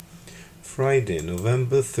Friday,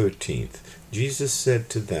 November 13th. Jesus said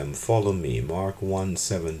to them, "Follow me." Mark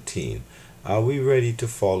 1:17. Are we ready to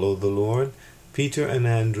follow the Lord? Peter and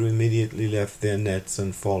Andrew immediately left their nets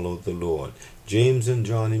and followed the Lord. James and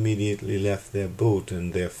John immediately left their boat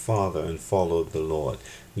and their father and followed the Lord.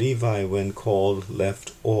 Levi, when called,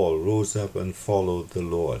 left all, rose up and followed the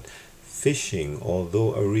Lord. Fishing,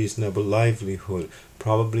 although a reasonable livelihood,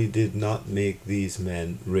 probably did not make these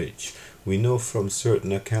men rich. We know from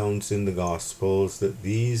certain accounts in the Gospels that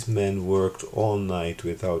these men worked all night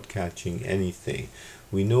without catching anything.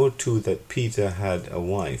 We know too that Peter had a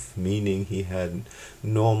wife, meaning he had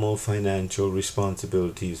normal financial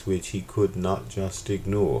responsibilities which he could not just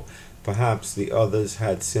ignore. Perhaps the others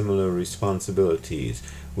had similar responsibilities.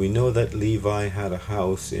 We know that Levi had a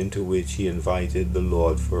house into which he invited the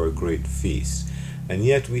Lord for a great feast. And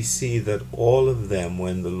yet we see that all of them,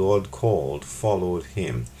 when the Lord called, followed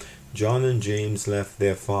him. John and James left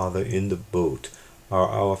their father in the boat. Are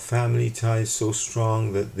our family ties so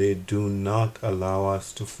strong that they do not allow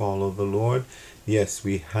us to follow the Lord? Yes,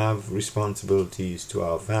 we have responsibilities to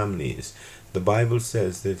our families. The Bible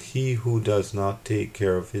says that he who does not take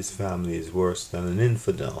care of his family is worse than an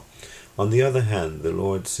infidel. On the other hand, the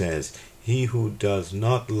Lord says, "He who does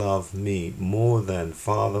not love me more than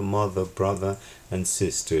father, mother, brother, and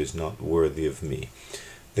sister is not worthy of me."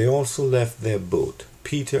 They also left their boat.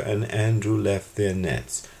 Peter and Andrew left their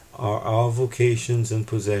nets. Are our vocations and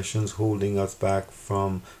possessions holding us back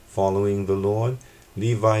from following the Lord?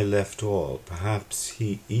 Levi left all. Perhaps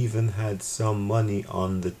he even had some money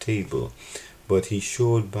on the table, but he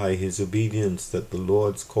showed by his obedience that the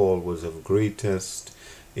Lord's call was of greatest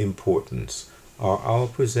importance. Are our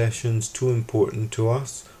possessions too important to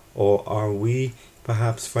us, or are we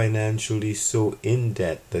perhaps financially so in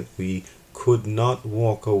debt that we could not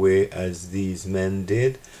walk away as these men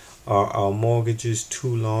did? Are our mortgages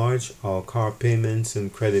too large, our car payments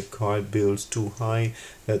and credit card bills too high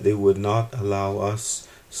that they would not allow us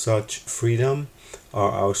such freedom?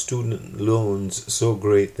 Are our student loans so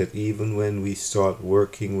great that even when we start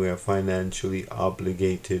working we are financially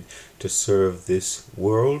obligated to serve this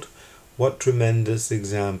world? What tremendous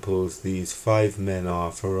examples these 5 men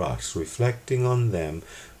are for us. Reflecting on them,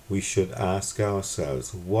 we should ask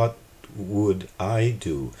ourselves, what would I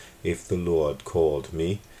do if the Lord called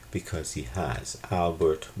me? Because he has.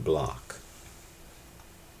 Albert Block.